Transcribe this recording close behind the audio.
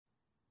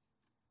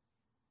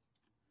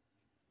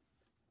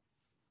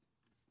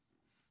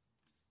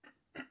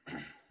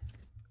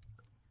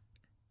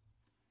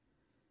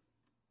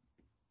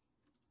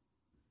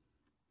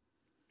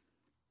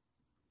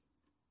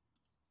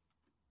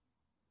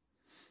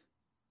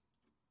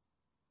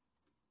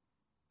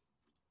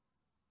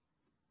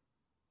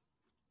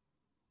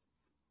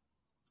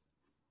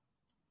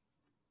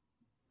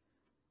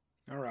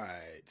All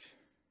right.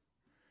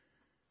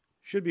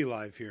 Should be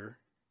live here.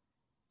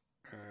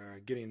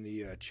 Getting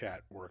the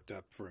chat worked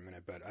up for a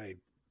minute, but I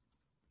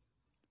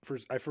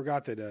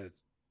forgot that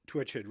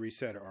Twitch had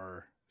reset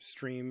our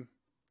stream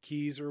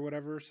keys or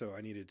whatever, so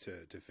I needed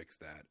to fix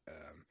that.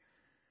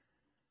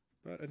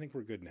 But I think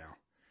we're good now.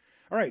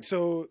 All right,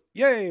 so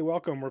yay,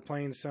 welcome. We're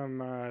playing some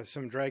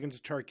Dragons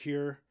of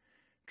Tarkir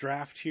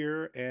draft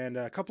here, and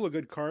a couple of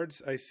good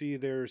cards. I see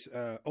there's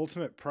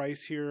Ultimate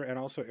Price here and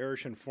also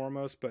Erishan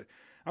Foremost, but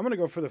I'm going to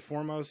go for the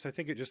Foremost. I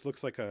think it just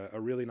looks like a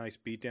really nice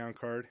beatdown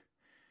card,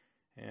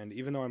 and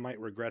even though I might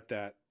regret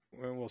that,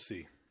 well, we'll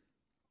see.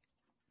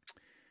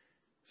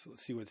 So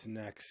let's see what's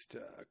next.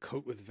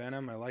 Coat with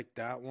Venom, I like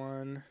that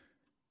one.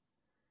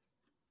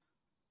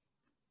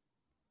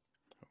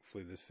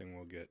 Hopefully this thing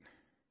will get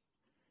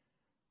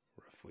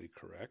roughly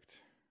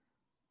correct.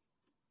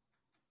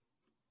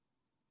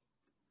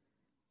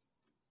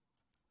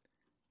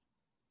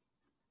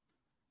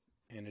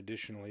 And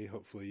additionally,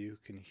 hopefully you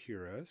can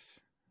hear us.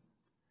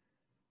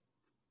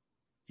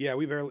 Yeah,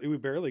 we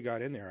barely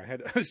got in there.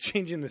 I was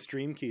changing the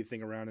stream key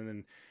thing around, and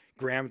then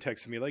Graham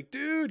texted me like,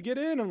 "Dude, get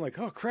in." I'm like,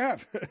 "Oh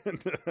crap!"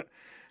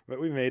 But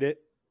we made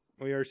it.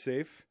 We are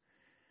safe.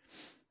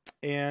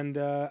 And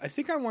I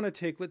think I want to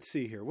take. Let's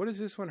see here. What is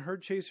this one?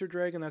 Herd Chaser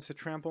Dragon. That's a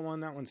trample one.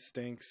 That one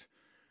stinks.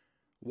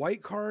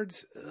 White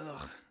cards.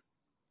 Ugh.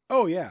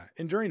 Oh yeah,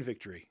 Enduring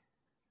Victory.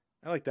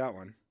 I like that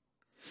one.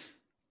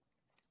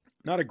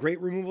 Not a great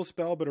removal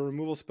spell, but a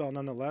removal spell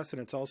nonetheless,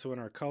 and it's also in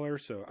our color,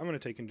 so I'm going to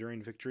take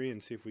Enduring Victory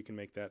and see if we can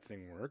make that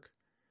thing work.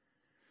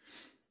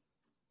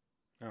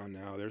 Oh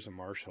no, there's a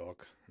Marsh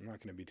Hulk. I'm not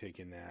going to be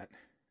taking that.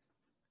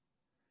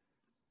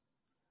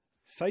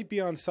 Sight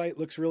Beyond Sight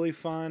looks really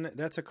fun.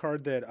 That's a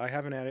card that I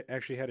haven't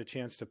actually had a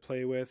chance to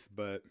play with,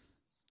 but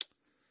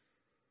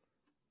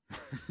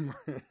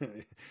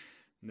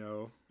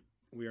no,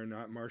 we are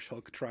not Marsh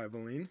Hulk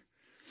tribaling.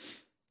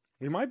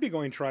 We might be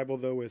going tribal,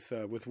 though,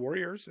 with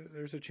Warriors.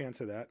 There's a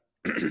chance of that.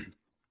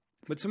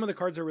 But some of the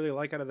cards I really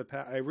like out of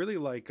the I really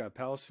like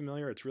Palace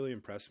Familiar. It's really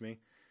impressed me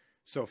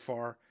so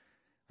far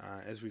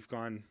as we've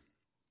gone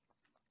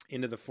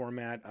into the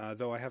format,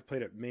 though I have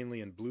played it mainly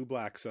in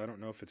blue-black, so I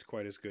don't know if it's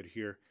quite as good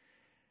here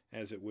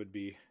as it would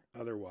be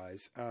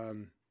otherwise.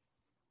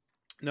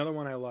 Another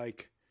one I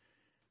like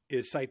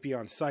is Sight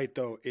Beyond Sight,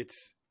 though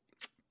it's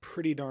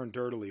pretty darn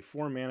dirtily.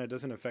 4 mana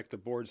doesn't affect the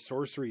board's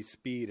sorcery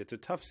speed. It's a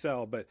tough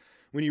sell, but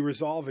when you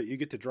resolve it, you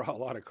get to draw a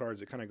lot of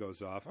cards. It kind of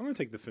goes off. I'm going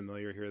to take the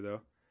Familiar here,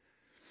 though.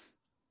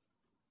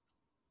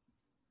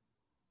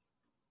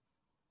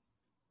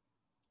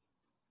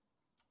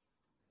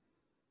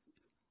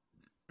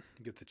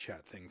 Get the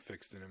chat thing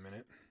fixed in a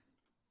minute.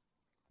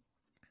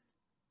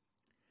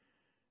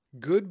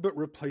 Good but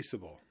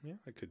replaceable. Yeah,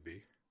 it could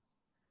be.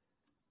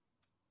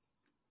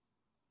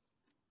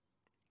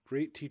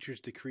 Great Teacher's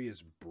Decree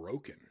is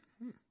broken.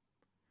 It's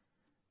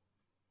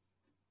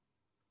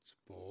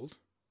bold.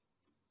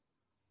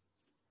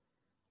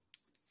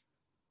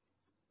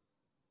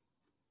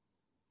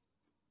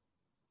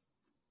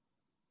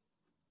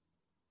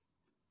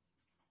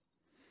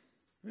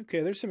 Okay,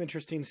 there's some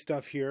interesting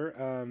stuff here.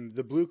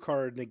 The blue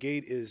card,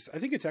 Negate, I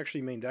think it's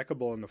actually main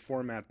deckable in the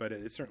format, but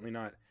it's certainly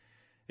not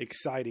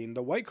exciting.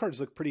 The white cards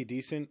look pretty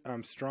decent.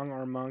 Strong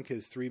Arm Monk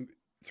is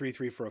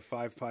 3/3 for a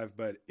 5/5,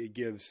 but it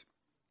gives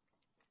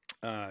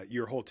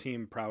your whole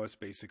team prowess,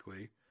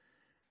 basically,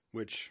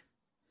 which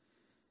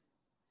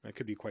that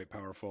could be quite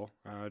powerful.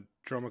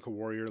 Dromica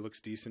Warrior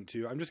looks decent,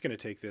 too. I'm just going to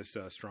take this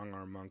Strong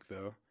Arm Monk,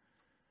 though.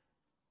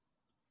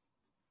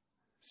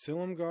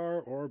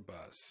 Silumgar or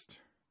Bust.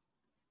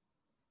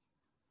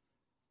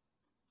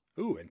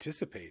 Ooh,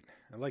 Anticipate.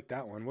 I like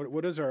that one.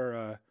 What is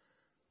our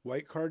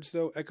white cards,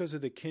 though? Echoes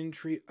of the Kin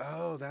Tree.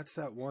 Oh, that's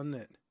that one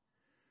that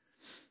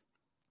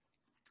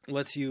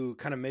lets you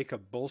kind of make a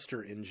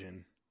bolster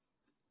engine.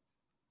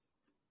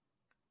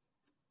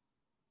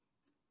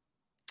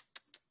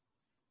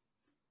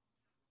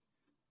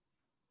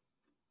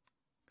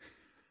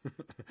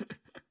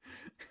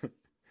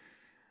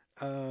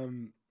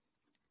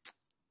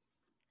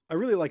 I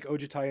really like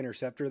Ojutai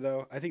Interceptor,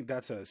 though. I think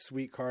that's a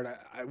sweet card.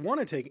 I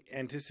want to take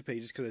Anticipate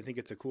just because I think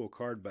it's a cool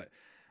card, but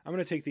I'm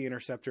going to take the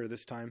Interceptor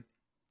this time.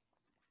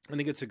 I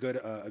think it's a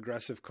good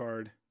aggressive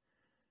card.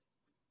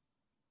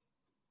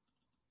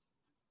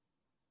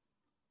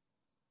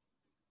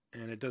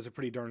 And it does a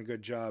pretty darn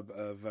good job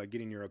of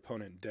getting your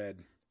opponent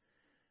dead.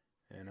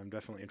 And I'm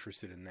definitely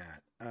interested in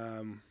that.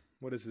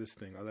 What is this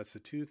thing? Oh, that's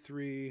the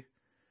 2/3.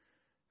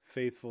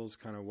 Faithful's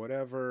kind of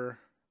whatever.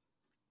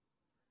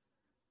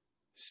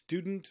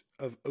 Student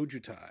of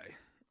Ojutai.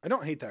 I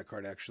don't hate that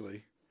card,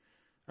 actually.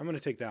 I'm going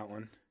to take that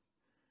one.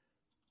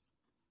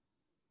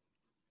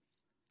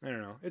 I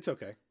don't know. It's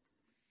okay.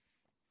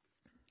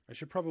 I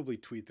should probably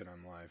tweet that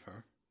I'm live,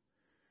 huh?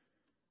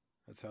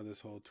 That's how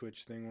this whole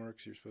Twitch thing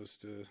works. You're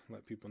supposed to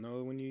let people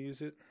know when you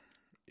use it.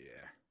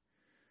 Yeah.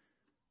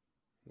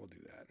 We'll do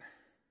that.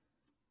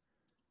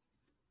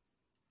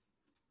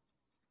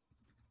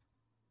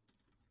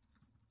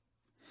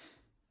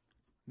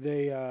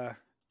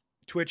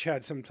 Twitch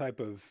had some type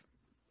of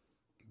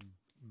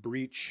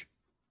breach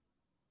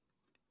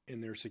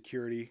in their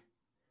security.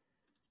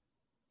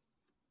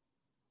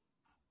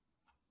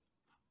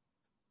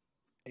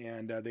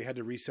 And they had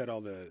to reset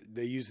all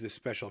they use this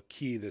special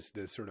key, this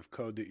sort of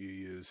code that you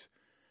use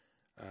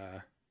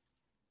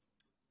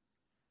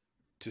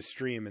to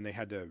stream, and they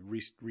had to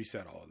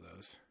reset all of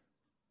those.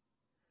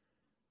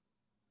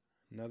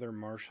 Another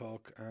Marsh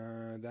Hulk.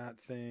 That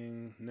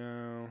thing,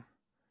 no.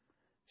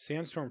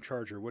 Sandstorm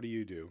Charger, what do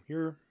you do?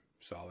 You're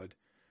solid.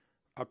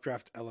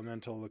 Updraft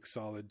Elemental looks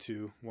solid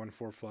too.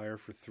 1/4 flyer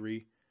for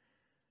 3.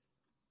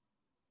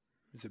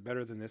 Is it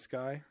better than this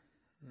guy?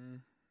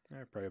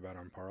 Probably about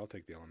on par. I'll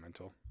take the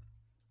Elemental.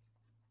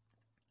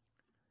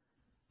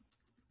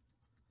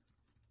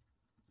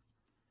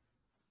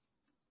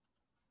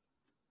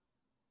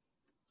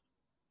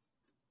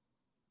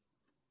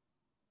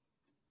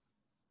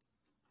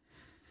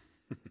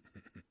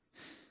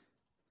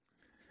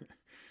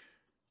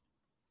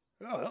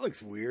 Oh, that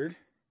looks weird.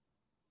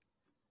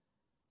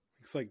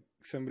 Looks like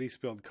somebody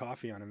spilled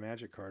coffee on a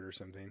magic card or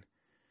something.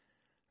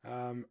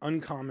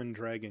 Uncommon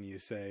Dragon, you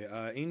say.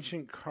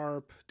 Ancient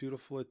Carp,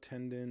 Dutiful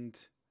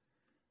Attendant,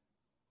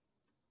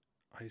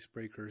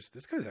 Icebreakers.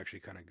 This guy's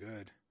actually kind of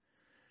good.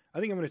 I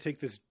think I'm going to take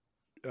this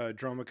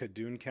Dromica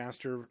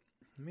Dunecaster.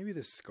 Maybe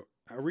this...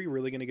 Are we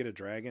really going to get a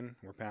dragon?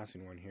 We're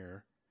passing one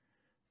here.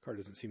 Card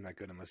doesn't seem that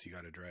good unless you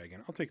got a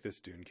dragon. I'll take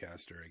this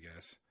Dunecaster, I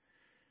guess.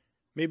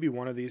 Maybe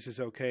one of these is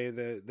okay.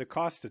 The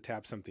cost to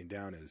tap something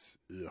down is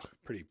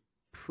pretty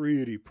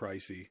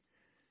pricey.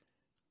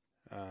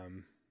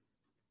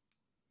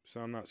 So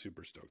I'm not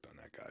super stoked on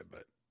that guy,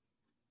 but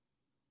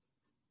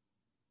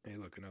hey,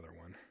 look, another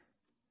one.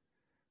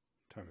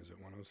 What time is it?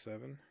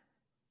 1:07.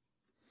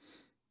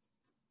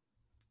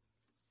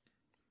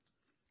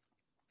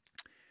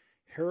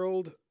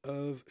 Herald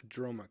of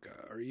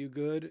Dromica. Are you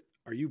good?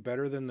 Are you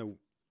better than the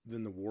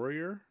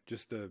warrior?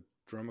 Just the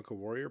Dromica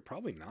warrior?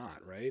 Probably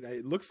not, right?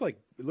 It looks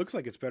like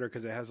it's better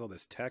because it has all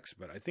this text,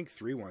 but I think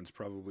 3/1's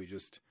probably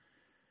just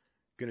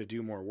gonna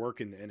do more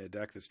work in a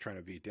deck that's trying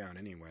to beat down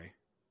anyway.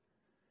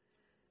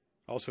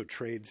 Also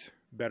trades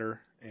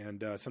better,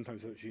 and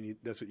sometimes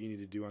that's what you need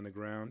to do on the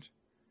ground.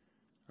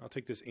 I'll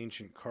take this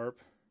Ancient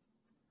Carp.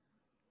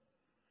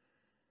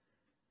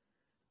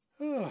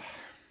 Ugh.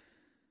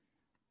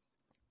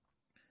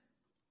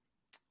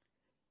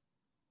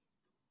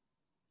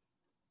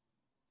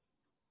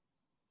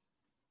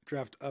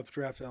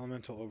 Updraft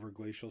Elemental over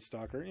Glacial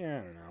Stalker.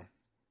 Yeah, I don't know.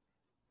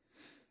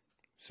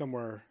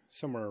 Somewhere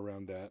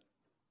around that.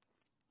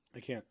 I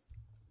can't.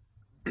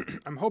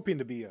 I'm hoping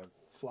to be a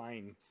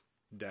flying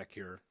deck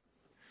here.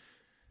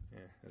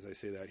 Yeah, as I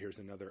say that, here's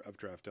another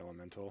Updraft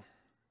Elemental.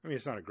 I mean,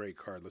 it's not a great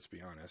card, let's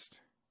be honest.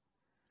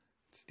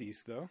 It's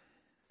decent, though.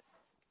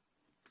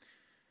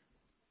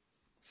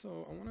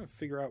 So I want to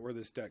figure out where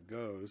this deck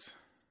goes.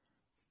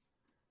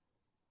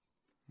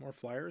 More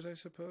flyers, I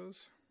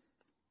suppose.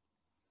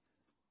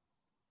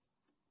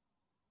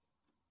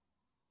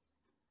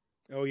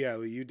 Oh yeah,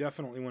 Lee, you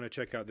definitely want to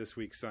check out this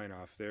week's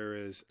sign-off. There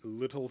is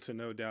little to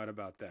no doubt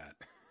about that.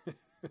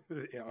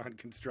 On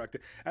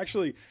Constructed.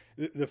 Actually,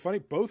 the funny,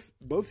 both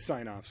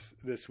sign-offs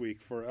this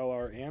week for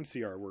LR and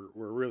CR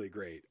were really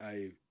great.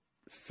 I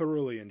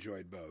thoroughly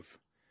enjoyed both.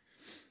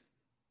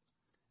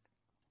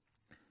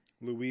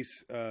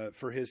 Luis,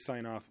 for his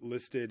sign-off,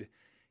 listed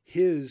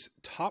his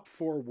top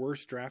 4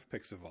 worst draft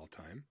picks of all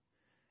time,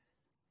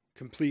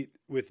 complete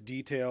with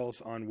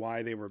details on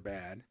why they were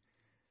bad.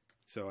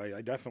 So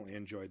I definitely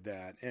enjoyed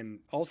that.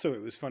 And also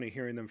it was funny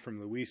hearing them from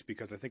Luis,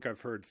 because I think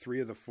I've heard 3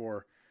 of the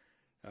 4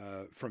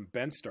 from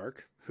Ben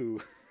Stark,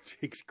 who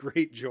takes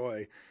great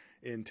joy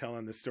in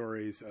telling the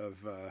stories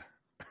of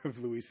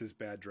Luis's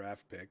bad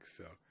draft picks.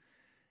 So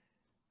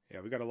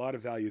yeah, we got a lot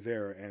of value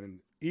there.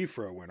 And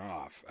Ifra went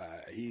off.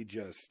 He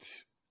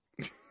just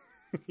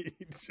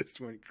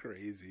went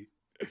crazy.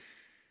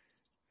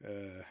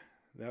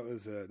 That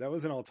was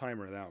an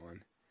all-timer, that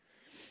one.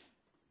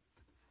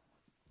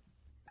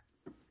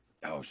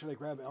 Oh, should I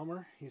grab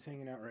Elmer? He's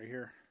hanging out right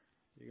here.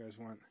 You guys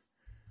want?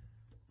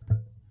 Let's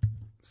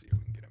see if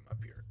we can get him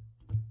up here.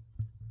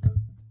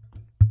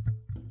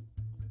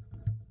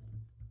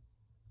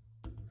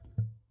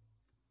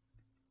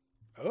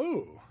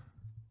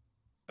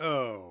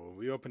 Oh,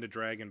 we opened a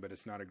dragon, but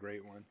it's not a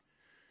great one.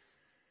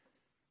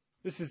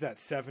 This is that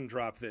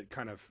 7-drop that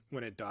kind of,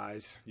 when it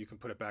dies, you can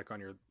put it back on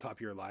your top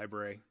of your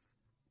library,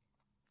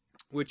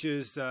 which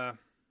is...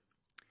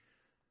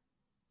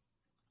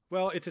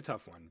 Well, it's a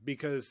tough one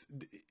because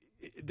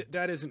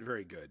that isn't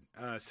very good.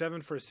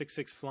 7 for a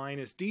 6/6 flying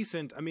is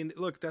decent. I mean,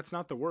 look, that's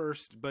not the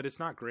worst, but it's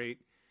not great.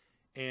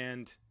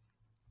 And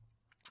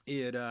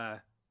it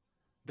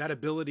that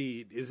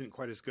ability isn't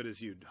quite as good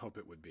as you'd hope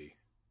it would be.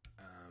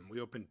 We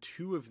opened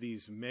 2 of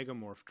these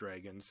Megamorph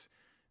dragons,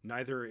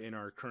 neither in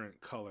our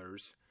current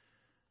colors.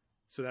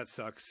 So that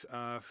sucks.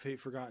 Fate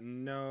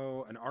Forgotten,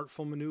 no. An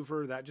Artful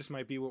Maneuver, that just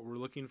might be what we're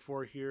looking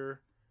for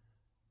here.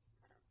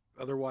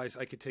 Otherwise,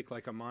 I could take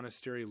like a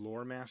Monastery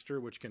Lore Master,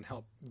 which can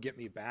help get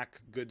me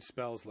back good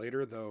spells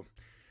later, though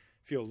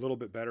I feel a little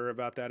bit better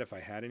about that if I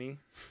had any.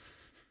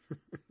 I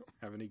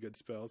don't have any good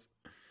spells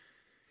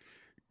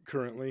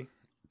currently.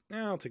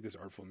 I'll take this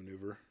Artful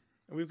Maneuver.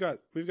 We've got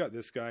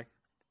this guy.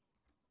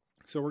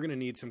 So we're going to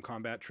need some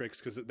combat tricks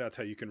because that's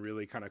how you can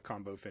really kind of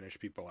combo finish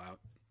people out.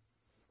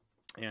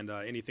 And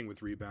anything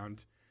with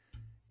rebound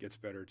gets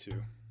better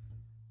too.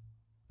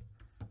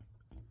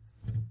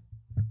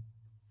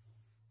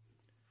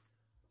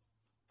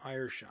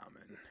 Ire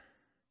Shaman.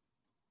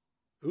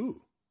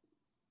 Ooh.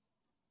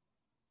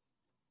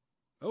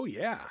 Oh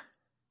yeah.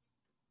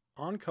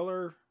 On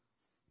color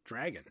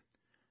dragon.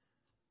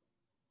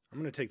 I'm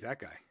going to take that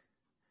guy.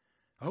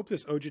 I hope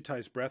this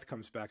Ojitai's Breath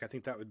comes back. I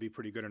think that would be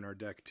pretty good in our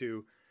deck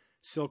too.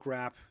 Silk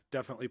Wrap,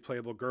 definitely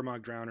playable.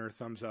 Gurmag Drowner,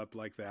 thumbs up,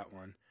 like that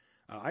one.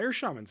 Ire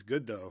Shaman's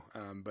good though,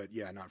 but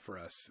yeah, not for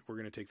us. We're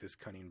going to take this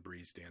Cunning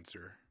Breeze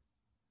Dancer.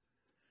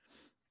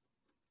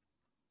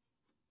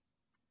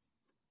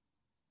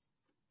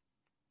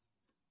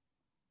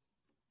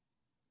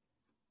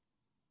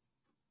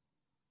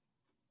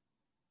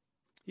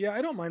 Yeah,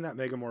 I don't mind that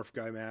Megamorph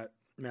guy,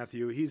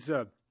 Matthew. He's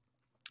I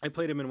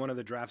played him in one of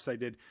the drafts I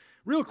did.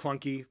 Real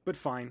clunky, but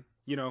fine.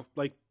 You know,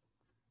 like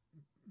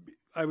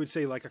I would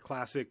say like a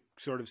classic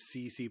sort of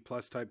CC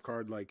plus type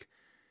card. Like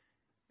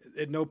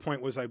at no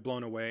point was I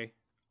blown away,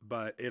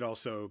 but it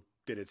also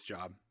did its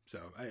job. So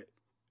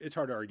it's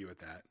hard to argue with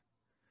that.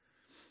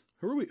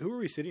 Who are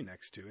we sitting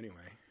next to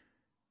anyway?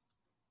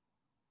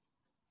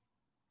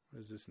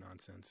 What is this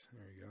nonsense?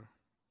 There you go.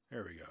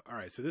 There we go. All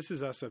right, so this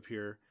is us up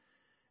here.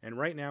 And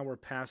right now we're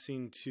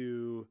passing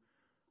to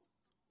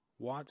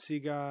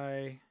Watsy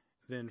guy,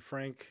 then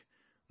Frank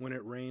When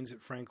It Rains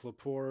at Frank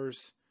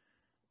Lapore's,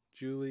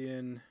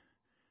 Julian,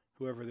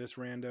 whoever this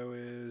rando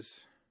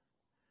is,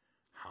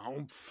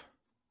 Humph.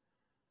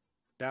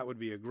 That would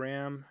be a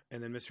Graham,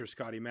 and then Mr.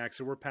 Scotty Max.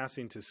 So we're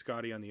passing to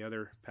Scotty on the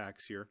other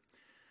packs here.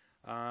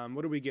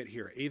 What do we get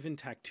here? Aven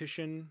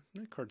Tactician,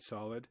 that card's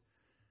solid.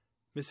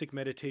 Mystic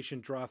Meditation,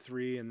 draw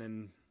 3, and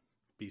then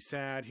be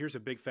sad. Here's a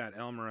big fat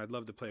Elmer. I'd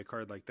love to play a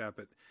card like that,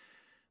 but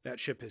that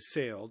ship has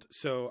sailed.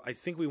 So I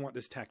think we want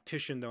this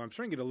Tactician, though. I'm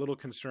starting to get a little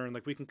concerned.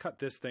 Like, we can cut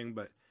this thing,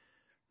 but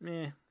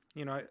meh.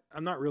 You know,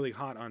 I'm not really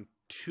hot on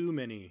too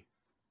many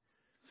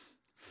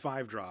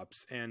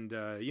 5-drops. And,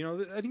 you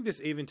know, I think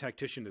this Aven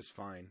Tactician is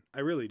fine.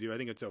 I really do. I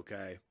think it's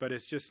okay. But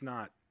it's just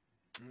not,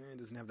 it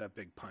doesn't have that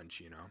big punch,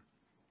 you know.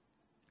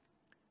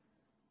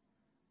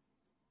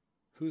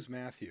 Who's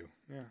Matthew?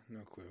 Yeah, no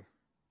clue.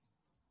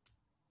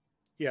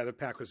 Yeah, the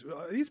pack was...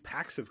 these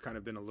packs have kind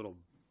of been a little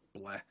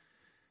bleh,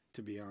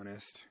 to be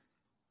honest.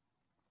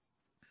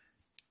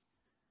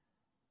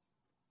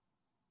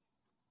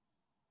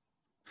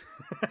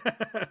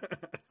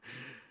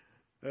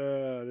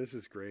 This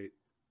is great.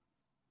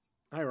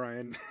 Hi,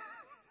 Ryan.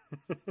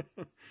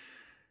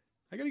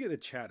 I gotta get the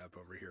chat up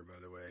over here, by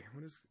the way.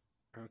 What is...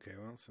 Okay,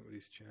 well,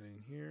 somebody's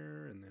chatting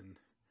here, and then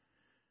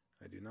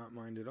I do not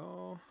mind at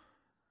all.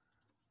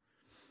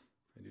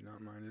 I do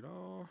not mind at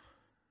all.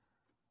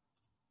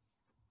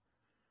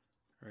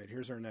 All right,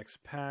 here's our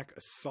next pack.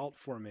 Assault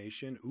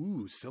Formation.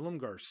 Ooh,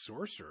 Silumgar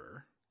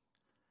Sorcerer.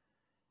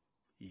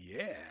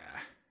 Yeah.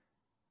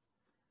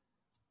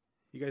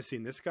 You guys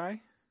seen this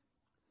guy?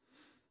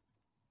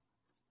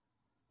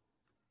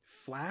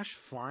 Flash,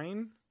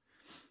 flying,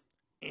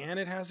 and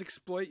it has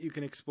exploit. You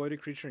can exploit a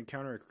creature and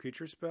counter a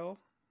creature spell.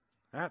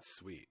 That's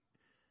sweet.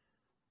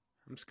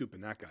 I'm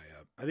scooping that guy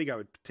up. I think I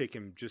would take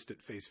him just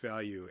at face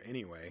value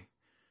anyway.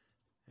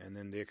 And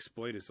then the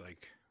exploit is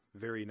like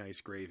very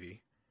nice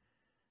gravy.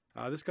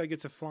 This guy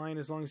gets a flying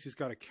as long as he's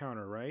got a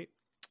counter, right?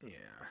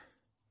 Yeah.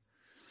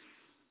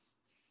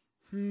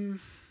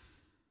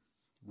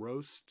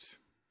 Roast.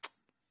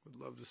 Would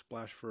love to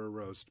splash for a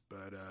roast,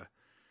 but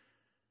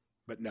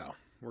no.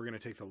 We're going to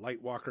take the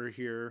Lightwalker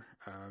here.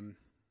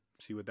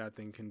 See what that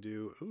thing can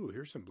do. Ooh,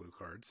 here's some blue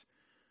cards.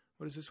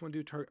 What does this one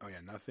do? Oh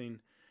yeah, nothing.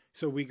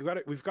 So we've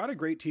got a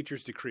great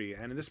Teacher's Decree,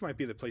 and this might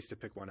be the place to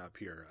pick one up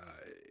here.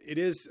 It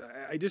is.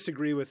 I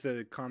disagree with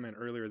the comment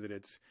earlier that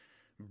it's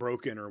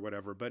broken or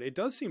whatever, but it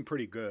does seem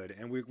pretty good.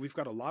 And we've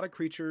got a lot of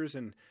creatures,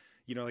 and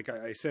you know, like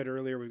I said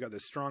earlier, we've got the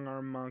Strong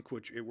Arm Monk,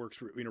 which it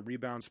works. You know,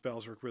 rebound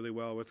spells work really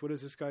well with. What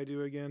does this guy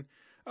do again?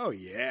 Oh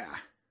yeah,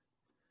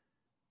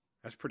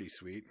 that's pretty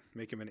sweet.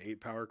 Make him an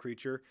 8-power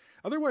creature.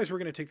 Otherwise, we're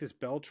going to take this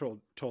Bell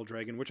Toll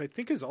Dragon, which I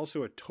think is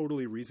also a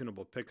totally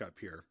reasonable pickup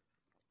here.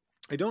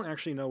 I don't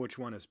actually know which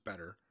one is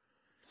better.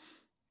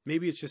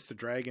 Maybe it's just the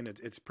dragon.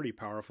 It's pretty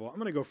powerful. I'm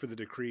going to go for the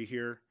Decree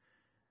here.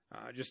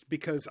 Just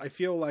because I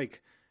feel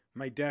like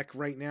my deck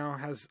right now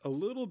has a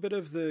little bit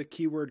of the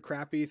keyword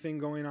crappy thing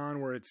going on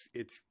where it's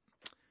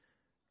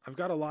I've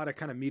got a lot of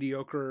kind of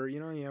mediocre, you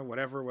know, yeah,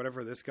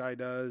 whatever this guy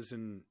does.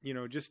 And, you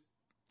know, just,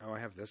 oh, I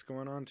have this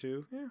going on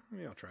too. Yeah,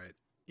 maybe I'll try it.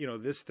 You know,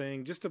 this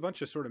thing, just a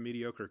bunch of sort of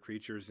mediocre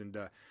creatures. And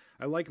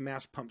I like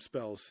mass pump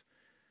spells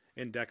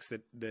in decks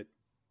that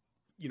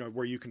you know,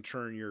 where you can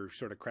turn your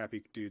sort of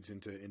crappy dudes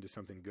into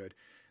something good.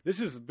 This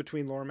is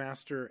between Lore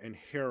Master and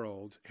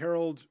Herald.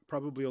 Herald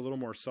probably a little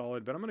more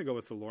solid, but I'm going to go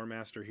with the Lore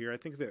Master here. I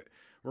think that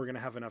we're going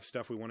to have enough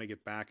stuff we want to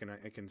get back, and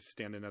I can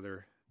stand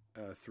another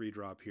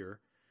 3-drop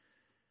here.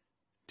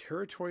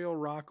 Territorial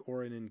Rock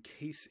or an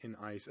Encase in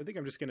Ice. I think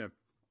I'm just going to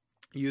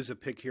use a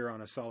pick here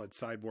on a solid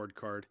sideboard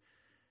card.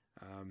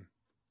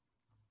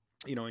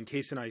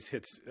 Encase and Ice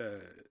hits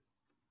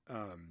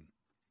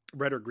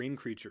red or green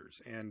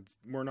creatures, and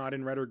we're not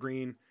in red or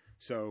green,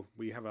 so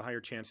we have a higher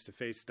chance to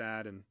face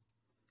that, and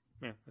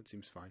yeah, that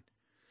seems fine.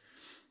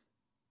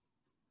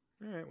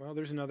 All right, well,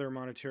 there's another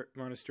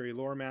Monastery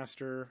Lore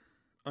Master.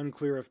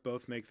 Unclear if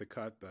both make the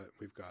cut, but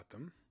we've got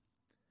them.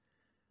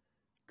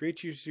 Great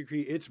Teacher's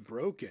Decree, it's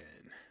broken.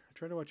 I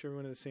try to watch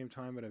everyone at the same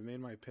time, but I've made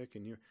my pick,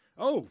 and you...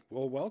 Oh,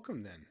 well,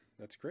 welcome then.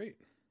 That's great.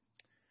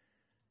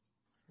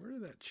 Where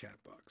did that chat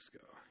box go?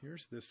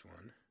 Here's this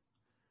one.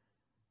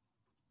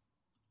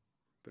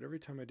 But every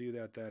time I do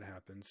that, that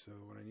happens. So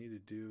what I need to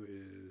do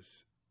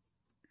is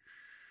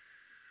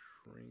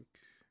shrink.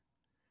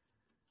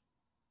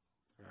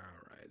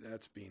 All right,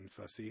 that's being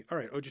fussy. All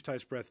right,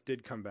 Ojutai's Breath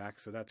did come back,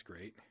 so that's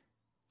great.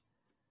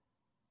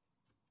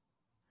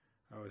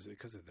 Oh, is it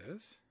because of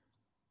this?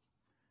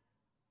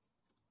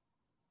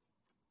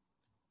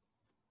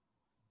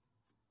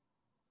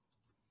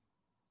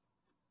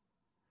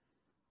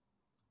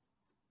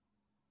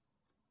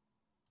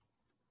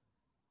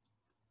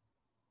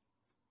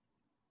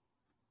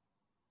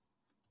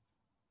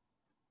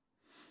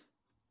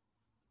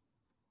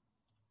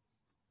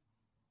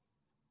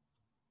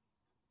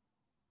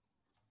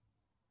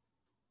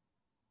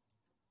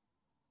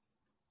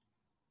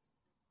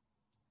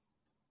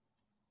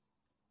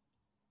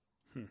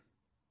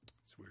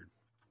 It's weird.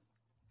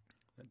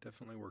 That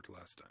definitely worked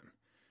last time.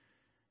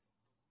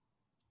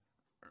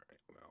 All right,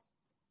 well,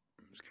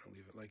 I'm just going to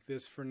leave it like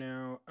this for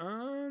now.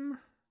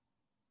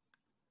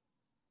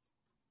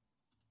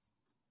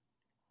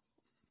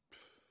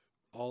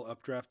 All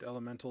updraft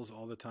elementals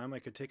all the time. I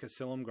could take a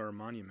Silumgar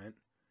Monument.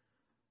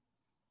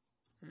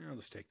 Yeah, I'll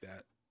just take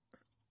that.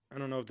 I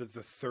don't know if the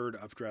third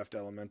updraft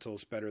elemental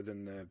is better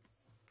than the,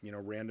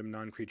 random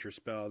non-creature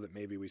spell that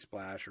maybe we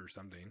splash or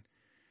something.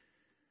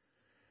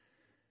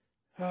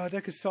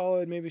 Deck is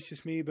solid. Maybe it's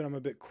just me, but I'm a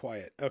bit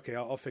quiet. Okay,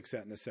 I'll fix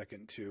that in a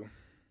second, too.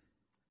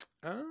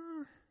 Yeah,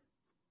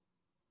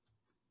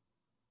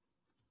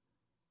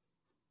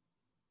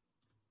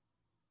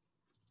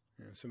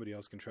 somebody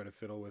else can try to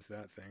fiddle with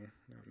that thing,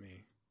 not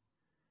me.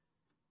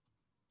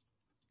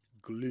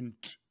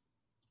 Glint.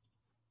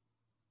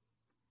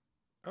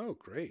 Oh,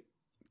 great.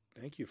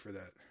 Thank you for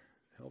that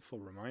helpful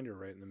reminder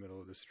right in the middle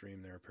of the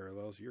stream there,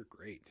 Parallels. You're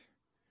great.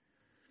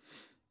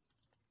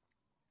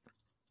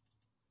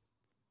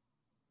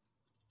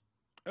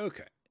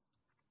 Okay.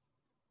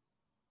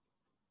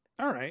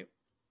 All right.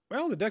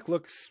 Well, the deck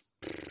looks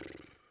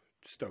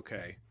just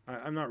okay.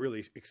 I'm not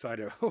really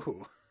excited.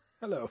 Oh,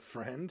 hello,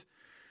 friend.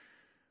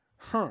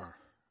 Huh.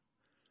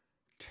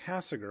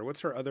 Tassiger.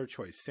 What's our other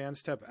choice?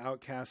 Sandstep,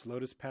 Outcast,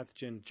 Lotus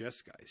Pathogen,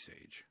 Jeskai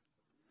Sage.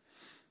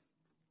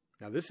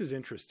 Now, this is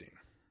interesting.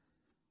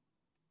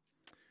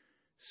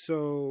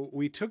 So,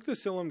 we took the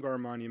Silumgar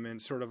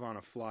Monument sort of on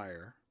a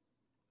flyer.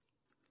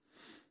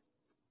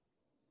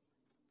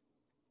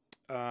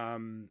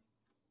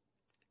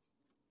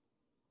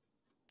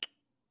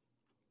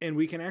 And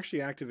we can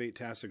actually activate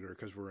Tassiger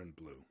because we're in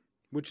blue,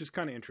 which is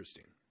kind of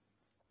interesting.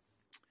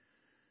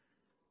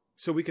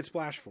 So we could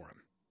splash for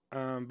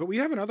him. But we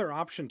have another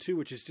option too,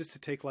 which is just to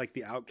take like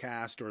the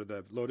Outcast or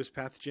the Lotus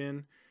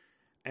Pathogen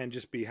and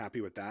just be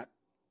happy with that.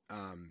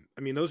 I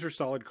mean, those are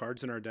solid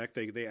cards in our deck.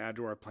 They add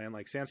to our plan.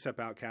 Like Sandstep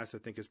Outcast, I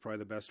think, is probably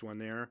the best one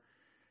there.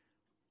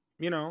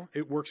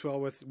 It works well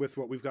with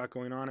what we've got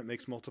going on. It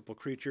makes multiple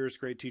creatures.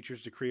 Great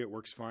Teacher's Decree. It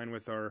works fine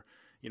with our,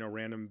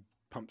 random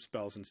pump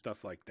spells and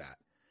stuff like that.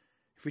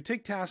 If we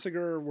take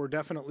Tassiger, we're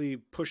definitely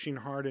pushing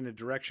hard in a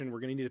direction. We're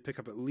going to need to pick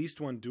up at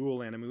least one dual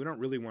land. I mean, we don't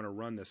really want to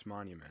run this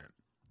monument.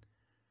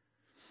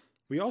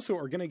 We also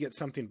are going to get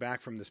something back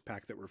from this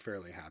pack that we're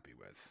fairly happy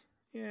with.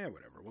 Yeah,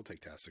 whatever. We'll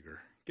take Tassiger.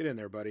 Get in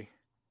there, buddy.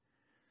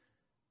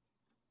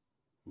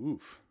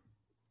 Oof.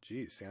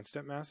 Geez,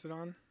 Sandstep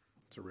Mastodon?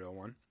 It's a real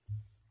one.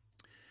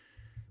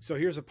 So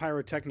here's a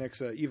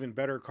Pyrotechnics, even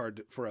better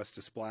card for us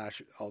to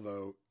splash,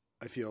 although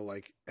I feel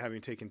like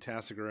having taken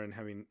Tassiger and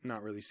having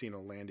not really seen a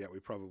land yet, we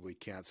probably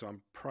can't. So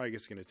I'm probably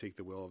just going to take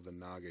the Will of the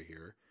Naga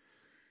here.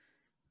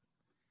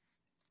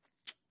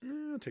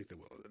 I'll take the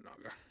Will of the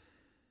Naga.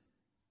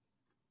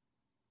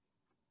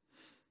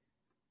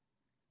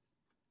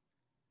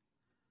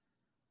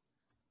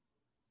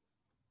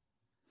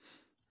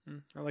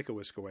 I like a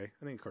Whisk Away.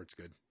 I think the card's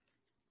good.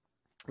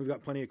 We've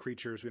got plenty of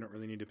creatures. We don't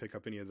really need to pick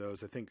up any of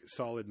those. I think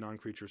solid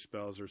non-creature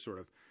spells are sort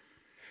of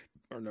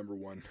our number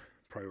one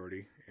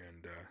priority,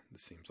 and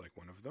this seems like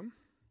one of them.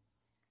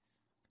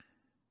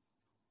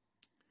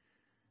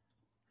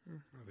 I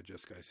have a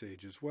Jeskai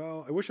Sage as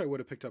well. I wish I would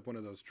have picked up one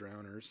of those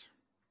Drowners.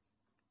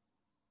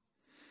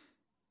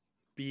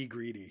 Be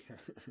greedy.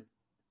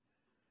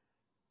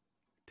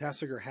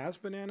 Tassiger has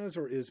bananas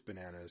or is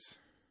bananas?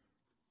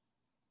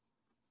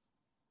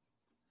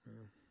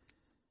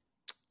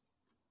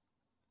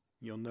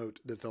 You'll note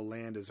that the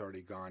land is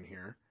already gone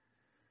here.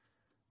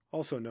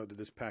 Also note that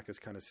this pack is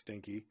kind of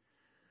stinky.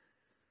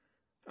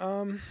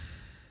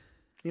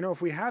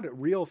 If we had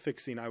real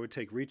fixing, I would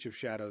take Reach of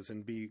Shadows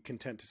and be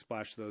content to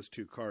splash those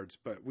two cards,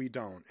 but we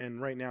don't.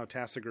 And right now,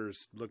 Tassiger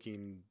is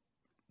looking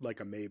like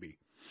a maybe.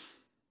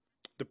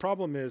 The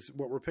problem is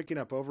what we're picking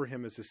up over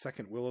him is the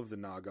second Will of the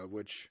Naga,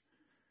 which,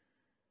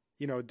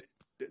 you know,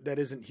 that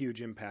isn't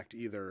huge impact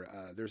either.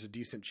 There's a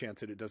decent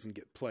chance that it doesn't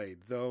get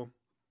played, though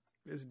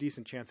there's a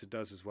decent chance it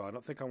does as well. I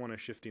don't think I want to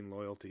shifting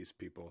loyalties,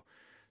 people.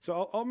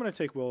 So I'm going to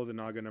take Will of the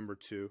Naga number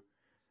 2,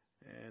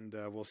 and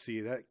we'll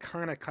see. That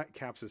kind of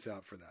caps us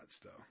out for that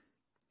stuff.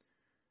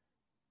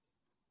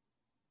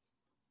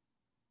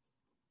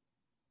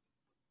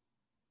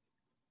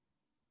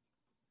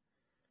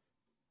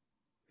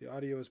 The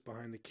audio is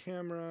behind the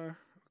camera.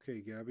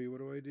 Okay, Gabby, what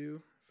do I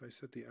do if I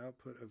set the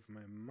output of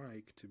my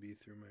mic to be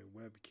through my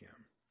webcam?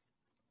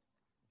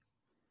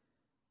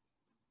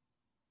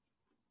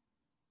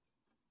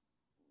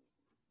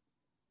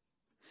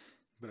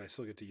 But I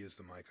still get to use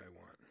the mic I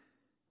want.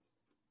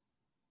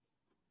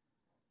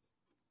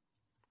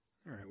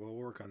 All right, well,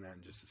 we'll work on that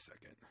in just a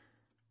second.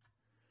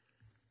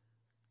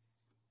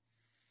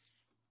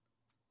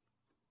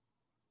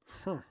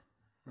 Huh.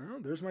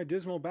 Well, there's my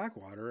dismal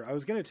backwater. I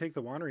was going to take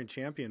the Wandering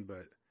Champion,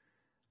 but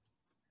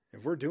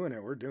if we're doing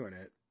it, we're doing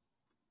it.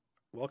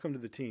 Welcome to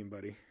the team,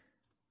 buddy.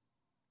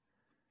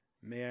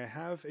 May I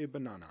have a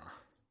banana?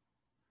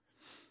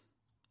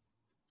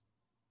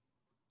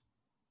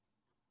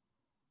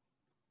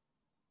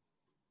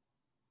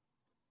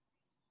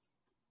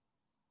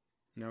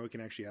 Now we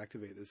can actually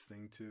activate this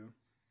thing too.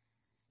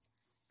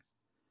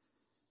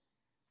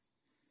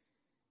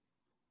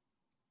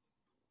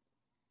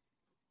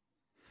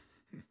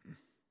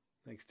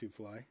 Thanks, Two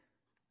Fly.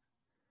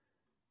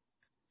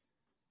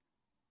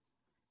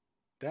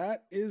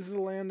 That is the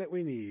land that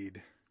we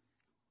need.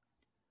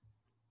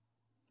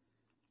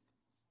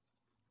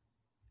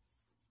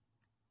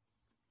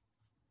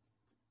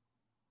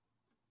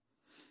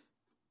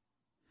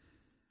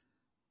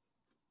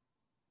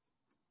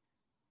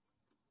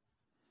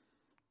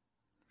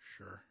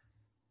 Sure.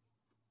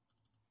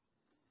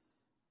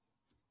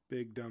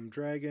 Big dumb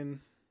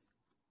dragon.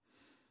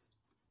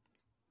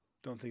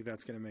 Don't think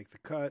that's going to make the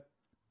cut.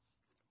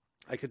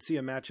 I could see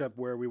a matchup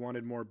where we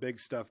wanted more big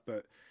stuff,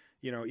 but,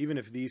 you know, even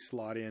if these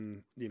slot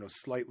in, you know,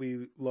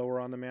 slightly lower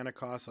on the mana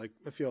cost, like,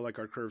 I feel like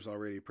our curve's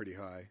already pretty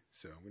high,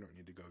 so we don't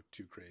need to go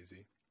too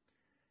crazy.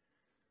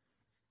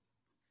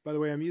 By the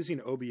way, I'm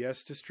using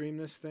OBS to stream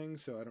this thing,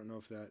 so I don't know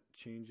if that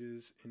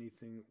changes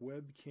anything.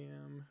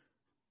 Webcam.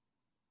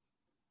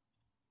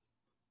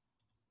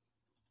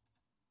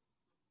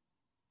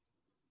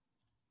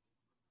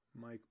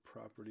 Mic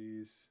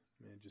properties.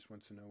 Man, just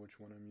wants to know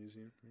which one I'm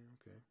using. Yeah,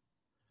 okay.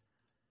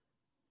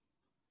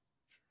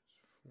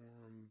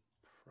 Transform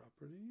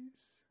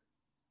properties.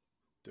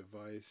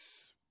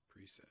 Device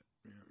preset.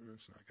 Yeah,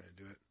 that's not going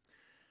to do it.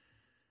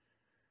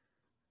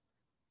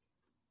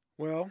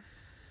 Well,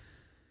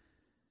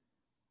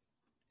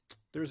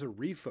 there's a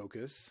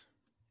refocus.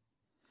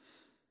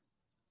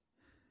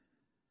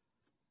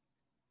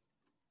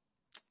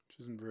 Which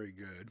isn't very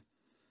good.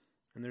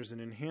 And there's an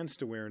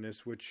enhanced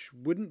awareness, which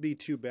wouldn't be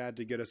too bad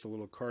to get us a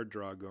little card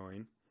draw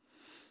going.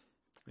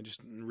 I'm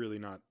just really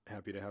not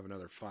happy to have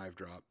another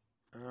 5-drop.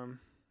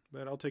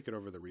 But I'll take it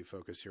over the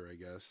refocus here, I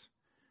guess.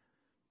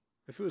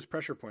 If it was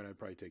pressure point, I'd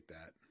probably take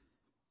that.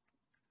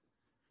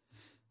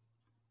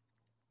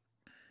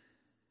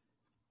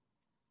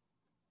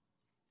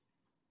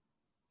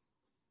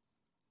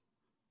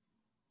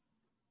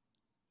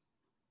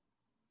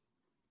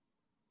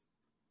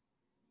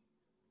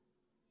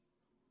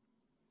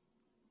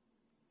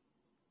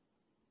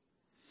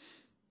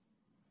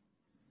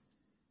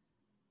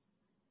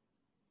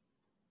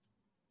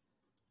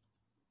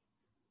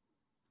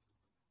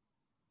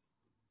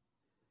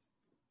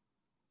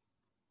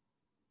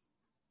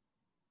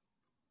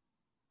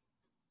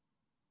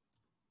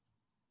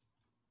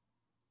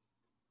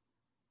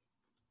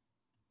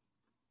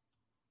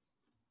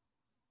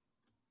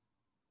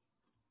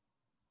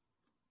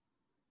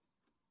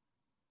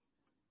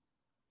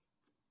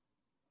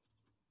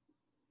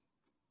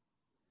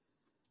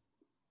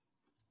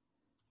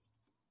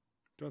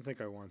 Don't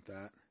think I want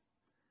that.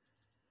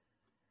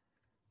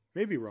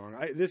 Maybe wrong.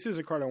 This is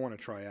a card I want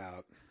to try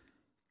out.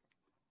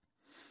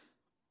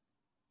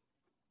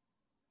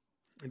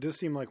 It does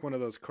seem like one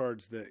of those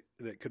cards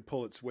that could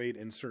pull its weight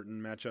in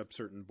certain matchups,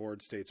 certain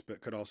board states,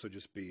 but could also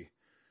just be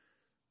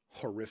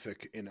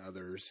horrific in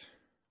others.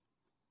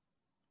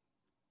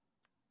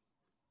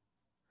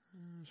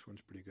 This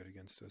one's pretty good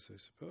against us, I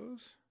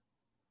suppose.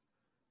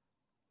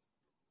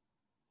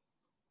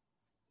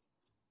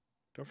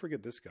 Don't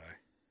forget this guy.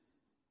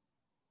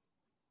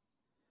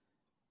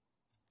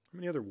 How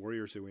many other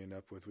warriors did we end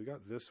up with? We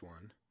got this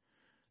one.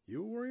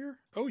 You a warrior?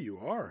 Oh, you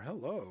are.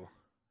 Hello.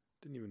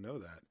 Didn't even know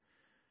that.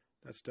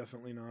 That's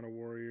definitely not a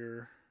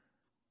warrior.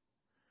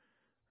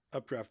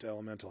 Updraft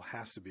Elemental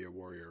has to be a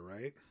warrior,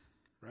 right?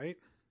 Right?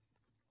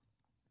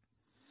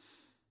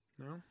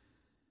 No?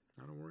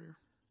 Not a warrior?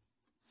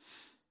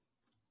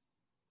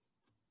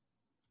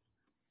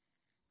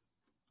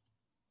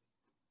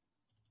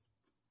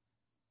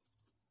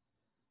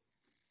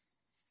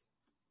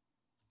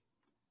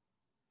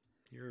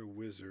 You're a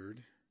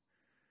wizard.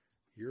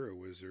 You're a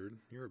wizard.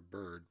 You're a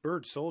bird.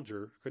 Bird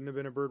soldier. Couldn't have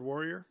been a bird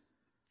warrior?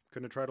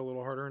 Couldn't have tried a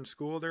little harder in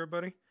school there,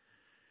 buddy?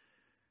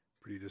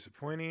 Pretty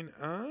disappointing.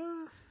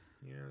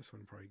 Yeah, this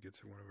one probably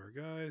gets one of our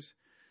guys.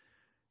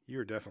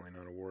 You're definitely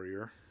not a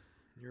warrior.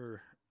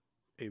 You're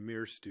a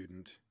mere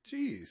student.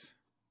 Jeez.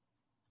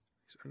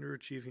 These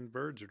underachieving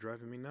birds are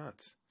driving me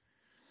nuts.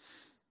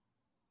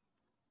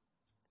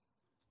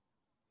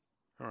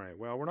 Alright,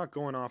 well, we're not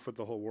going off with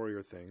the whole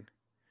warrior thing.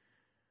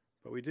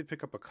 But we did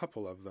pick up a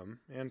couple of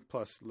them. And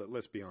plus,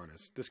 let's be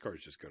honest, this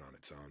card's just good on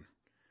its own.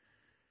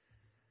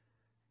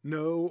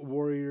 No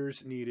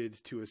warriors needed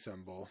to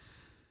assemble.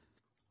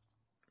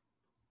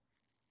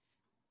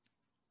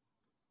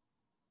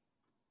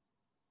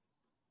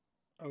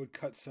 I would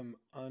cut some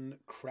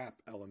uncrap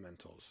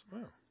elementals.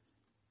 Oh.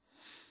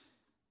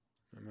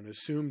 I'm going to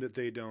assume that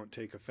they don't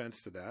take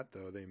offense to that,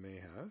 though they may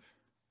have.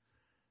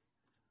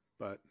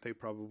 But they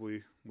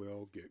probably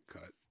will get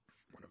cut.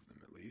 One of them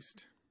at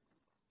least.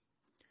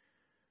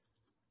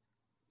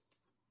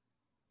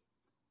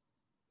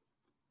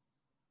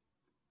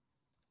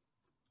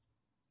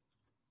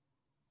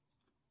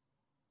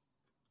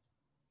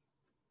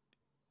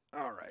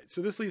 All right,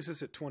 so this leaves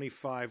us at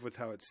 25 with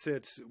how it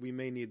sits. We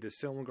may need the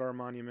Silmagar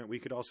monument. We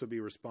could also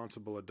be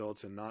responsible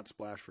adults and not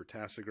splash for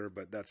Tarkir,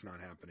 but that's not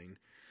happening.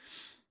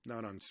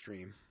 Not on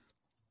stream.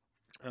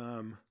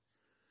 The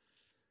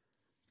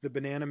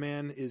Banana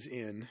Man is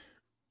in.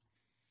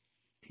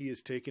 He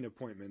is taking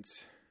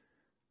appointments.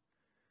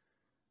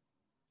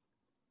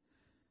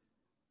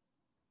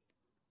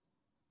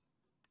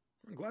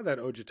 I'm glad that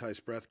Ojutai's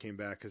Breath came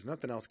back, because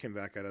nothing else came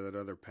back out of that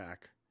other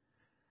pack.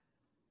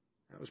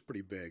 That was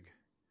pretty big.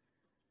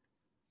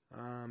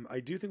 I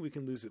do think we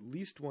can lose at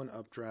least one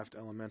updraft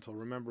elemental.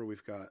 Remember,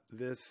 we've got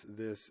this,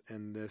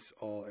 and this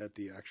all at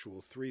the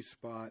actual 3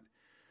 spot.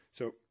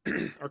 So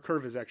our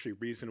curve is actually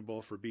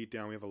reasonable for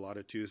beatdown. We have a lot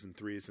of 2s and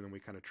 3s, and then we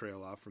kind of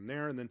trail off from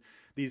there. And then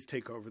these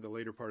take over the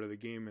later part of the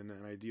game in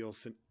an ideal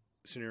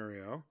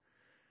scenario.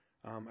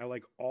 I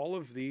like all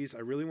of these. I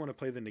really want to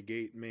play the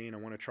Negate main. I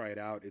want to try it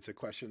out. It's a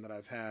question that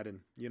I've had,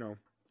 and, you know,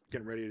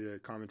 getting ready to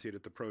commentate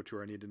at the Pro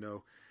Tour, I need to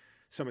know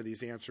some of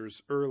these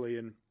answers early.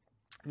 And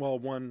while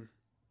one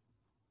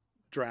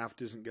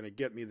draft isn't going to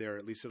get me there,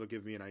 at least it'll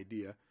give me an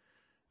idea.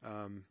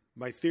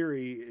 My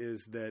theory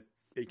is that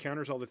it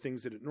counters all the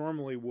things that it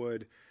normally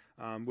would,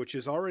 which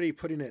is already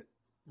putting it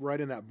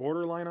right in that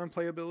borderline on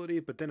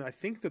playability. But then I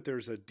think that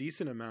there's a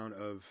decent amount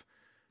of,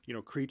 you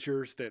know,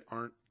 creatures that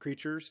aren't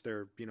creatures.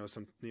 They're, you know,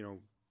 some, you know,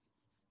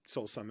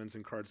 soul summons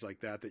and cards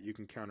like that that you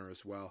can counter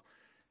as well.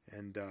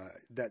 And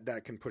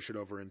that can push it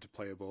over into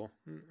playable.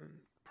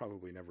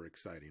 Probably never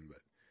exciting, but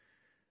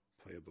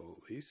playable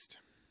at least.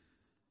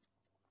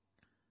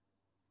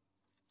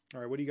 All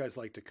right, what do you guys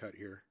like to cut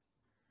here?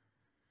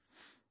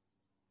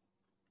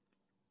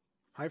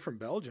 Hi from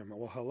Belgium.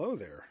 Well, hello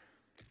there.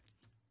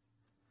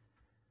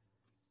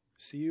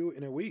 See you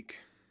in a week.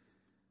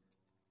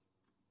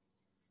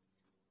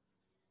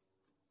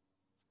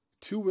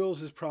 2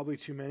 wills is probably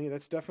too many.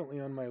 That's definitely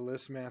on my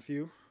list,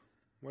 Matthew.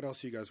 What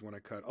else do you guys want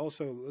to cut?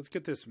 Also, let's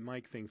get this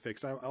mic thing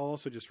fixed. I'll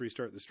also just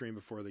restart the stream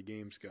before the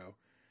games go.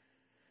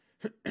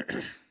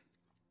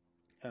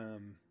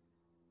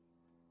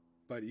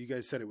 But you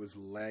guys said it was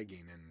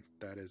lagging, and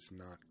that is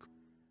not cool.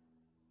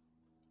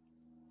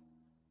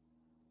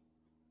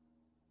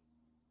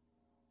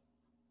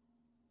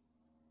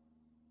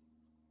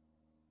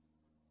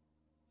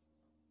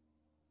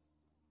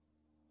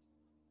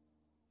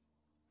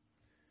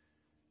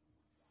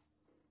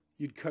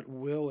 You'd cut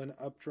Will and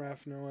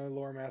updraft Noah.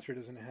 Lore Master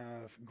doesn't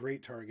have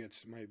great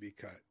targets. Might be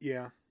cut.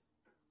 Yeah.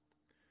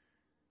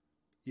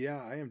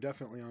 Yeah, I am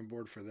definitely on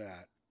board for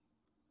that.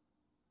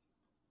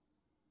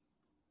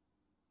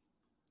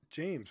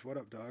 James, what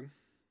up, dog?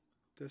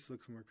 This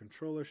looks more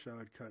controller-ish, so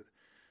I'd cut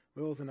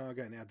Will with the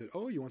Naga and add that.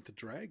 Oh, you want the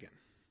dragon.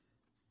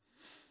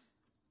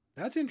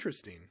 That's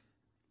interesting.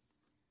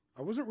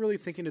 I wasn't really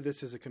thinking of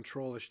this as a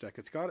control-ish deck.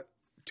 It's got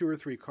 2 or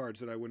 3 cards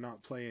that I would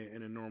not play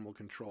in a normal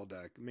control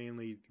deck.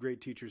 Mainly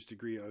Great Teacher's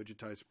Degree,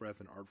 Ojutai's Breath,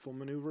 and Artful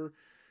Maneuver.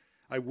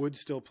 I would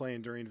still play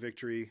Enduring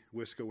Victory,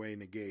 Whisk Away,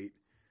 Negate.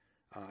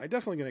 I'm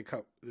definitely going to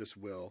cut this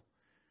Will.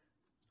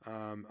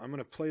 I'm going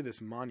to play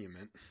this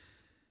Monument.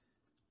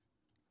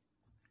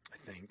 I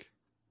think.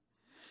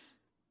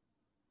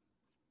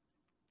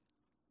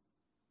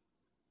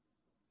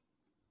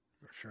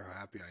 Not sure how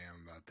happy I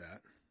am about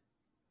that.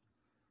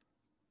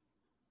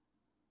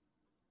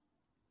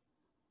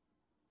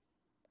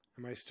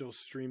 Am I still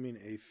streaming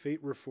a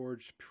Fate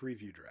Reforged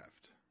preview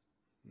draft?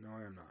 No,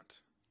 I am not.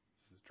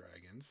 This is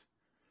Dragons.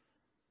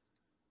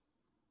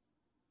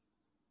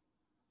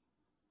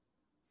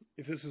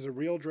 If this is a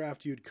real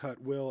draft, you'd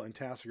cut Will and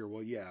Tarkir.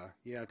 Well, yeah.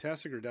 Yeah,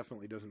 Tarkir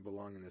definitely doesn't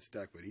belong in this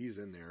deck, but he's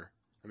in there.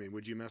 I mean,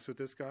 would you mess with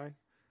this guy?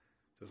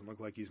 Doesn't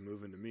look like he's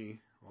moving to me.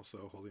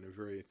 Also holding a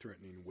very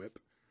threatening whip.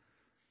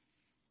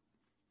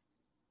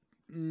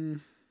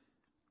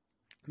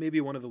 Maybe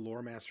one of the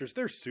Lore Masters.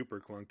 They're super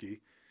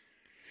clunky.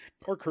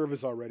 Our curve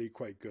is already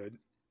quite good.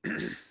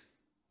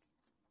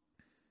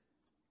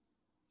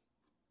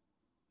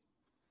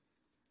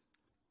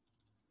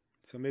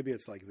 So maybe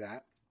it's like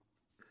that.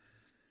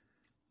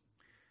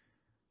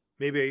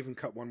 Maybe I even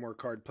cut one more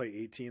card, play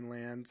 18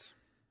 lands.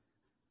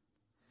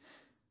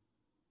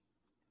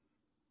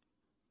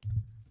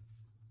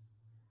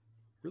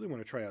 Really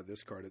want to try out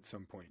this card at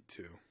some point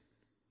too.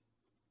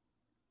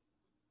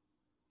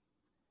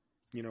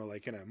 You know,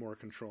 like in a more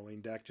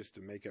controlling deck, just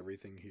to make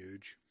everything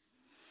huge.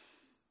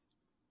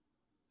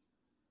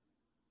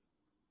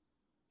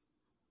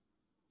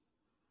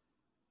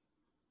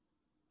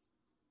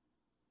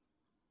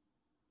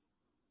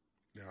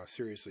 No,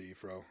 seriously,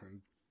 Efro,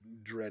 I'm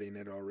dreading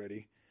it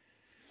already.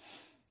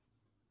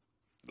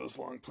 Those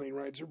long plane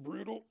rides are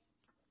brutal.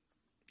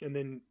 And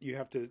then you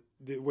have to,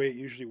 the way it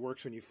usually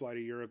works when you fly to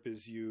Europe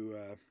is you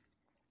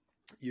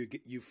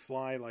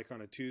fly like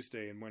on a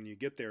Tuesday, and when you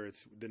get there,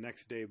 it's the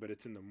next day, but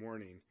it's in the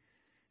morning.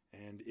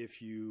 And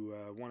if you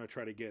want to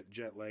try to get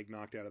jet lag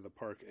knocked out of the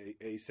park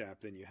ASAP,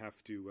 then you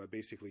have to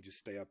basically just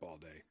stay up all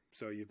day.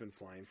 So you've been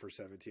flying for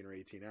 17 or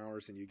 18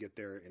 hours, and you get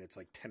there, and it's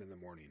like 10 in the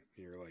morning.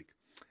 And you're like,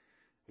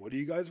 what do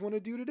you guys want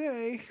to do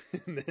today?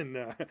 And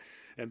then,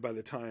 and by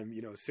the time,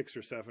 6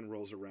 or 7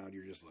 rolls around,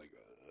 you're just like,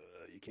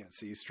 you can't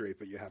see straight,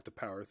 but you have to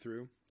power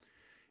through.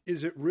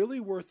 Is it really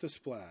worth the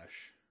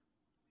splash?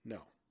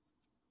 No.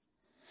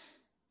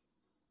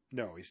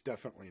 No, he's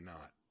definitely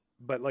not.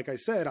 But like I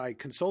said, I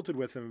consulted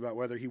with him about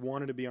whether he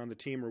wanted to be on the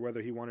team or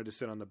whether he wanted to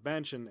sit on the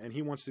bench, and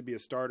he wants to be a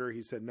starter.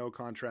 He said no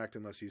contract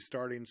unless he's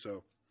starting,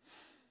 so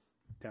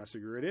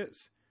Tarkir it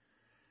is.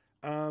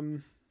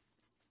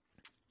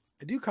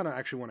 I do kind of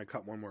actually want to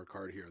cut one more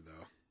card here,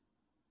 though.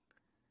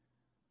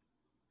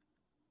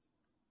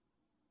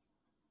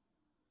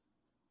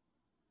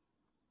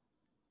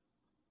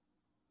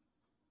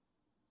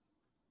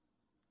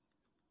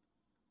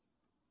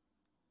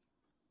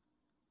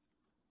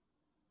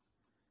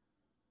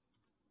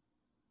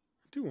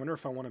 I do wonder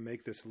if I want to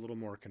make this a little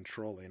more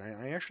controlling.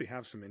 I actually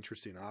have some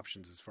interesting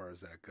options as far as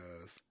that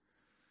goes.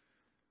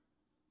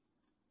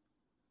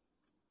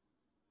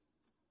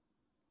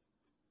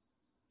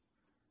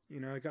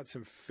 I got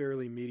some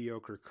fairly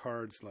mediocre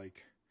cards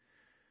like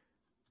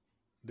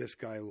this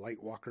guy,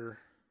 Lightwalker.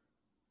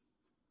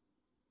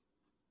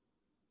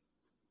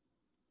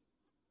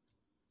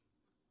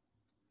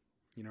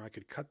 I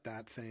could cut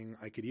that thing.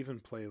 I could even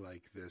play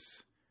like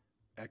this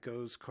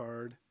Echoes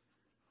card.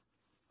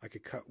 I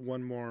could cut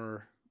one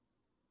more,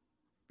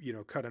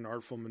 cut an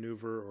Artful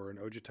Maneuver or an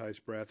Ojutai's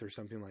Breath or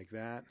something like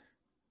that.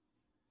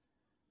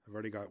 I've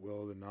already got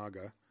Will of the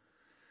Naga.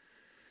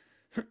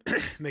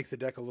 Make the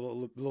deck a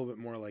little bit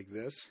more like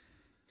this.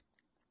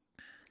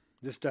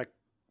 This deck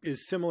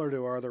is similar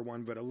to our other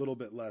one, but a little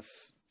bit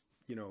less,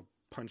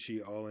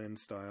 punchy all-in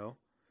style.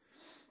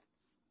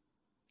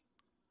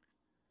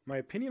 My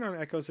opinion on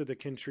Echoes of the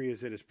Kintri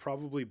is it is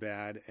probably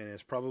bad and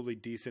is probably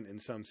decent in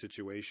some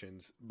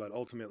situations, but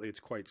ultimately it's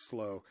quite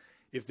slow.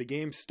 If the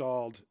game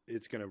stalled,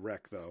 it's going to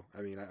wreck, though.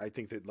 I mean, I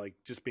think that like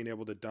just being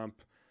able to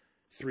dump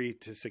 3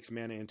 to 6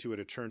 mana into it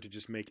a turn to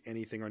just make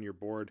anything on your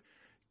board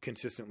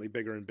consistently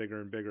bigger and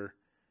bigger and bigger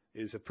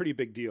is a pretty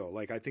big deal.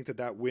 Like, I think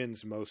that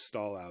wins most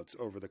stall outs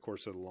over the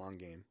course of the long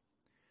game.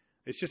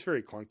 It's just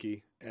very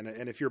clunky, and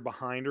if you're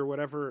behind or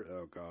whatever,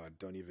 oh god,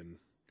 don't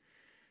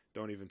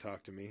even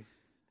talk to me.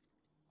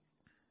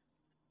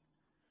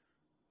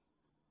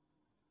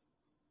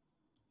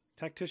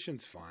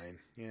 Tactician's fine.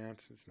 Yeah,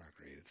 it's not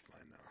great. It's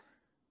fine though.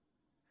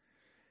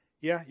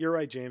 Yeah, you're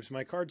right, James.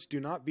 My cards do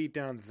not beat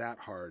down that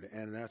hard,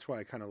 and that's why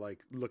I kind of like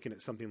looking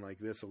at something like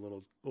this a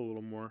little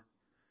more.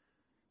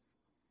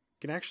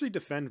 Can actually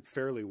defend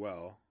fairly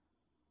well.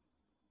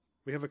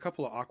 We have a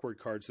couple of awkward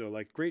cards though,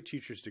 like Great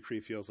Teacher's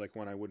Decree feels like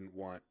one I wouldn't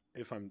want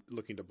if I'm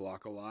looking to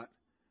block a lot.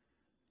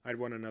 I'd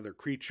want another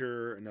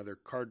creature, another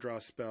card draw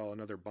spell,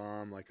 another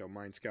bomb, like a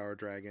Mind Scour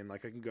Dragon.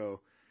 Like I can go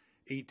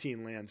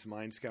 18 lands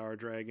Mind Scour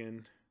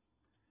Dragon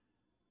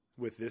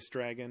with this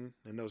dragon,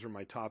 and those are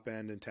my top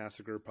end, and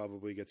Tarkir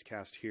probably gets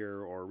cast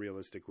here or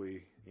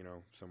realistically,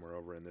 somewhere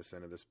over in this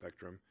end of the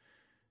spectrum.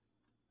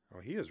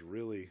 Oh, he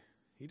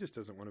just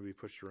doesn't want to be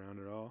pushed around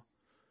at all.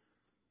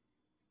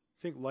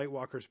 I think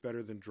Lightwalker's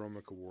better than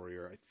Dromica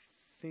Warrior. I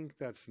think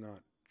that's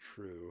not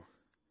true.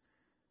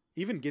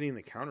 Even getting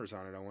the counters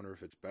on it, I wonder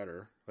if it's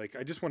better. Like,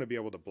 I just want to be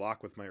able to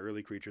block with my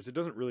early creatures. It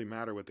doesn't really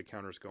matter what the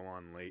counters go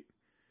on late.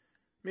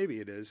 Maybe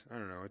it is. I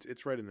don't know.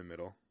 It's right in the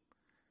middle.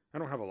 I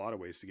don't have a lot of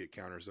ways to get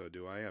counters, though,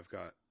 do I? I've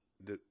got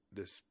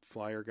this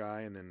flyer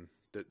guy and then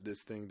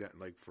this thing that,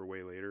 like, for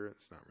way later.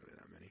 It's not really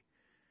that many.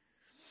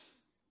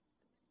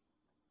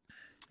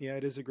 Yeah,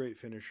 it is a great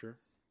finisher.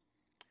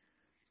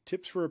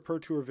 Tips for a Pro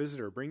Tour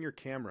visitor: bring your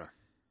camera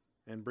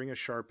and bring a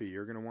Sharpie.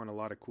 You're going to want a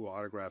lot of cool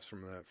autographs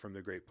from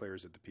the great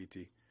players at the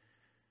PT.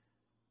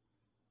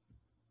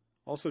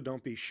 Also,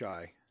 don't be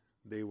shy.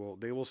 They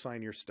will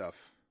sign your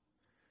stuff.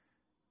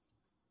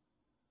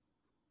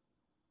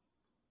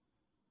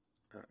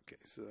 Okay,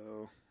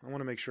 so I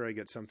want to make sure I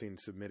get something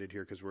submitted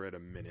here because we're at a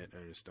minute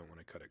and I just don't want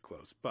to cut it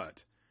close.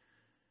 But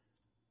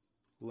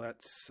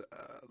let's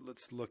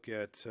look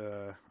at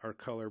our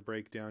color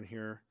breakdown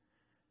here.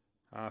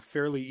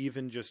 Fairly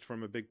even just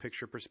from a big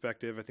picture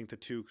perspective. I think the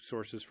 2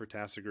 sources for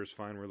Tarkir is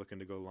fine. We're looking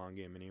to go long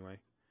game anyway.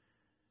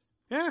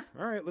 Yeah,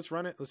 all right, let's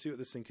run it. Let's see what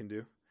this thing can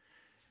do.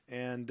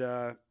 And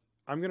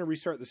I'm going to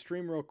restart the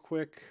stream real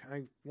quick.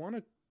 I want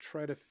to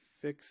try to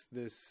fix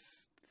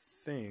this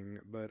thing,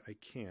 but I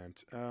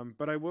can't.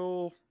 But I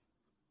will